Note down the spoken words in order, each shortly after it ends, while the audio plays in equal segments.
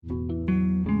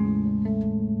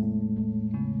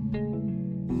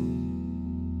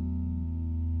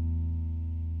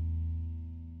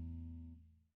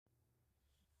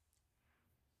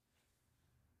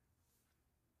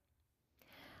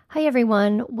Hi,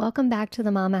 everyone. Welcome back to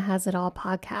the Mama Has It All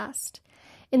podcast.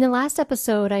 In the last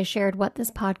episode, I shared what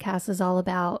this podcast is all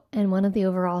about, and one of the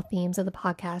overall themes of the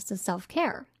podcast is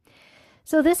self-care.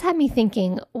 So this had me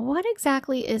thinking, what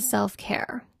exactly is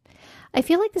self-care? I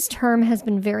feel like this term has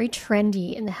been very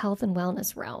trendy in the health and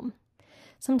wellness realm.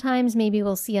 Sometimes maybe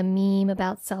we'll see a meme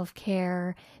about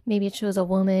self-care. Maybe it shows a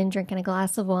woman drinking a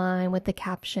glass of wine with the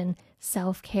caption,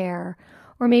 self-care.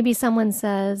 Or maybe someone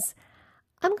says,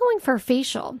 I'm going for a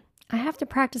facial. I have to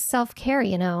practice self-care,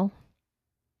 you know.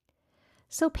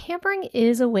 So pampering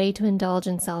is a way to indulge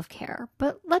in self-care,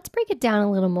 but let's break it down a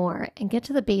little more and get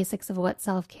to the basics of what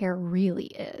self-care really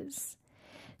is.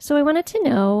 So I wanted to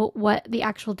know what the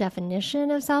actual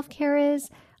definition of self-care is.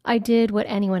 I did what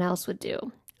anyone else would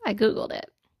do. I Googled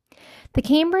it. The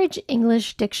Cambridge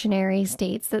English Dictionary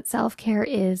states that self-care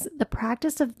is the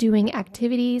practice of doing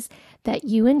activities that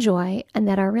you enjoy and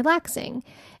that are relaxing,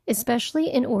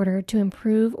 especially in order to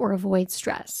improve or avoid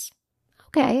stress.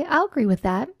 Okay, I'll agree with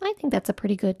that. I think that's a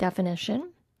pretty good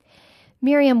definition.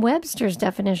 Merriam-Webster's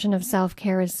definition of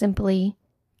self-care is simply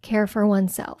care for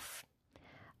oneself.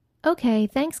 Okay,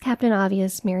 thanks, Captain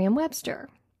Obvious, Merriam-Webster.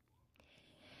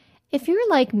 If you're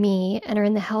like me and are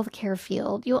in the healthcare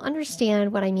field, you'll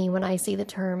understand what I mean when I say the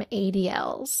term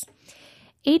ADLs.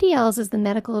 ADLs is the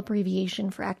medical abbreviation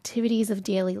for activities of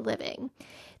daily living.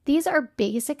 These are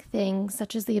basic things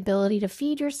such as the ability to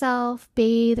feed yourself,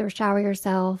 bathe or shower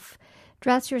yourself,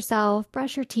 dress yourself,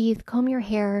 brush your teeth, comb your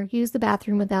hair, use the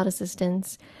bathroom without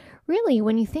assistance. Really,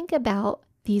 when you think about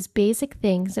these basic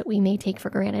things that we may take for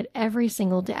granted every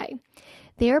single day,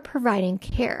 they are providing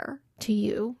care to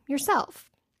you yourself.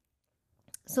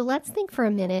 So let's think for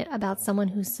a minute about someone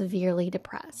who's severely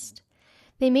depressed.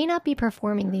 They may not be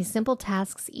performing these simple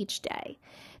tasks each day.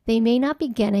 They may not be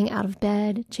getting out of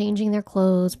bed, changing their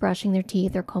clothes, brushing their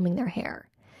teeth, or combing their hair.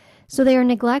 So they are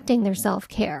neglecting their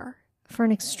self-care. For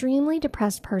an extremely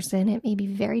depressed person, it may be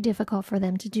very difficult for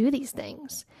them to do these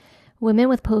things. Women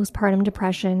with postpartum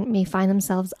depression may find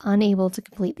themselves unable to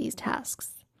complete these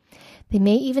tasks. They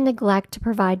may even neglect to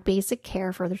provide basic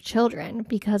care for their children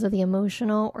because of the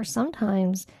emotional or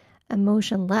sometimes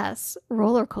emotionless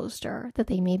roller coaster that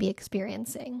they may be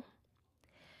experiencing.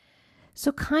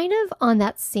 So kind of on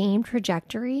that same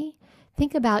trajectory,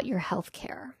 think about your health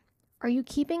care. Are you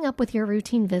keeping up with your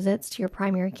routine visits to your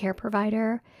primary care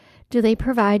provider? Do they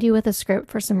provide you with a script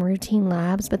for some routine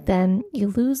labs, but then you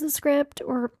lose the script?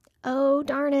 Or, oh,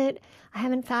 darn it, I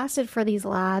haven't fasted for these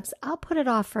labs. I'll put it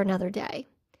off for another day.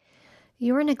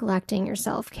 You are neglecting your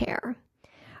self-care.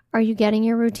 Are you getting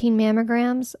your routine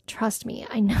mammograms? Trust me,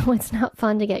 I know it's not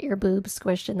fun to get your boobs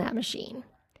squished in that machine.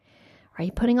 Are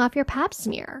you putting off your pap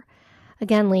smear?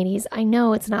 Again, ladies, I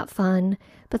know it's not fun,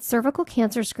 but cervical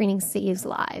cancer screening saves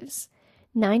lives.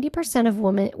 90% of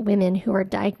women who are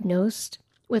diagnosed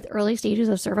with early stages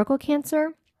of cervical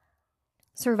cancer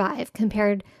survive,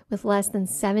 compared with less than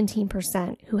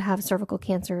 17% who have cervical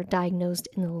cancer diagnosed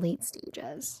in the late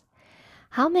stages.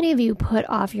 How many of you put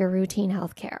off your routine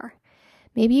health care?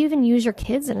 Maybe you even use your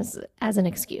kids as an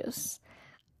excuse.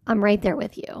 I'm right there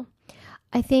with you.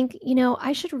 I think,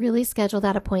 I should really schedule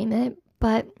that appointment,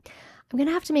 but I'm going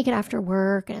to have to make it after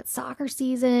work and it's soccer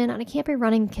season and I can't be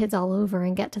running kids all over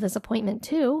and get to this appointment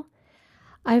too.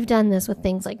 I've done this with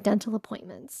things like dental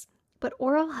appointments, but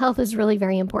oral health is really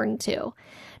very important too.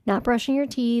 Not brushing your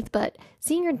teeth, but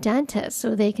seeing your dentist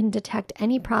so they can detect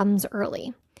any problems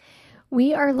early.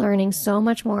 We are learning so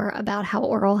much more about how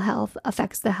oral health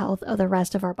affects the health of the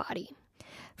rest of our body.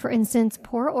 For instance,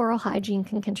 poor oral hygiene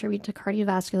can contribute to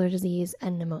cardiovascular disease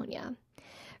and pneumonia.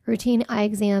 Routine eye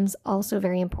exams also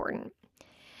very important.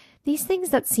 These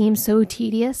things that seem so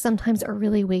tedious sometimes are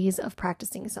really ways of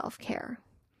practicing self-care.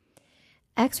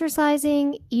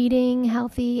 Exercising, eating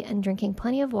healthy, and drinking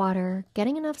plenty of water,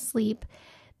 getting enough sleep,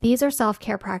 these are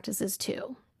self-care practices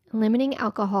too. Limiting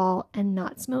alcohol and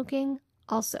not smoking,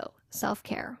 also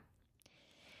self-care.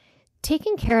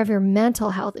 Taking care of your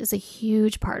mental health is a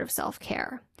huge part of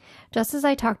self-care. Just as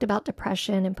I talked about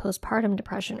depression and postpartum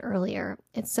depression earlier,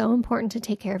 it's so important to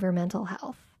take care of your mental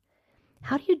health.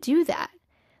 How do you do that?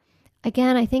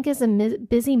 Again, I think as a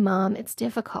busy mom, it's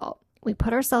difficult. We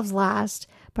put ourselves last,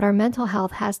 but our mental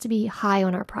health has to be high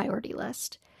on our priority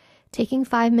list. Taking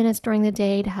 5 minutes during the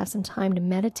day to have some time to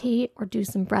meditate or do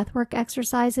some breathwork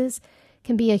exercises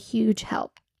can be a huge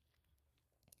help.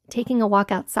 Taking a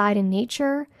walk outside in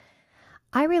nature,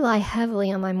 I rely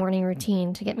heavily on my morning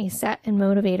routine to get me set and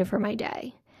motivated for my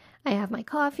day. I have my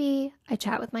coffee, I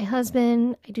chat with my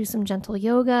husband, I do some gentle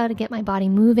yoga to get my body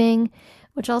moving,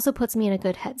 which also puts me in a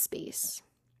good headspace.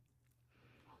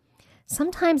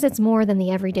 Sometimes it's more than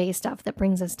the everyday stuff that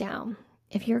brings us down.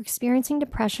 If you're experiencing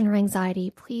depression or anxiety,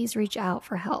 please reach out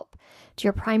for help to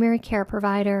your primary care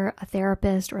provider, a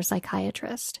therapist, or a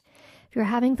psychiatrist. If you're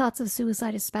having thoughts of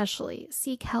suicide especially,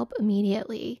 seek help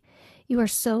immediately. You are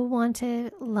so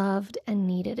wanted, loved, and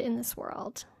needed in this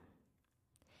world.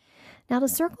 Now, to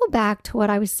circle back to what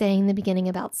I was saying in the beginning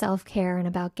about self-care and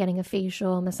about getting a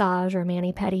facial, massage, or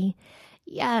mani-pedi,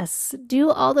 yes, do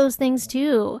all those things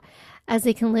too, as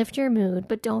they can lift your mood,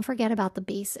 but don't forget about the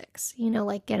basics,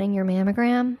 like getting your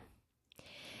mammogram.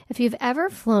 If you've ever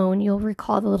flown, you'll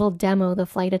recall the little demo the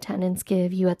flight attendants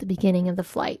give you at the beginning of the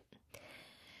flight.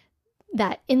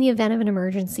 That in the event of an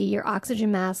emergency, your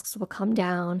oxygen masks will come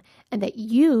down and that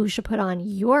you should put on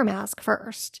your mask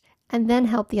first and then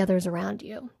help the others around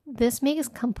you. This makes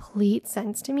complete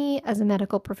sense to me as a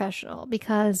medical professional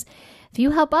because if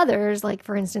you help others, like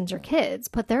for instance your kids,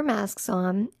 put their masks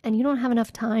on and you don't have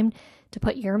enough time to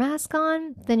put your mask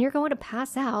on, then you're going to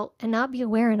pass out and not be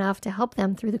aware enough to help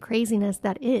them through the craziness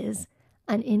that is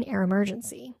an in-air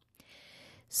emergency.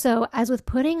 So as with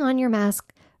putting on your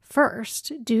mask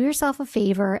first, do yourself a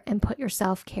favor and put your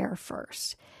self-care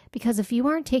first. Because if you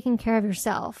aren't taking care of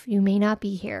yourself, you may not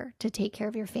be here to take care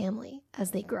of your family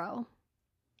as they grow.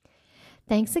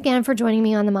 Thanks again for joining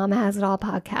me on the Mama Has It All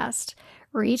podcast.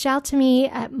 Reach out to me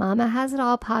at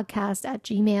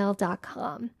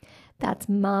mamahasitallpodcast@gmail.com. That's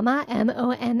mama,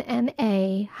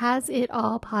 MOMMA,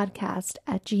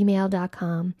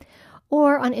 hasitallpodcast@gmail.com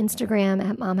or on Instagram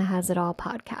at Mama Has It All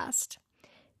podcast.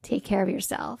 Take care of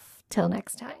yourself. Till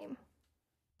next time.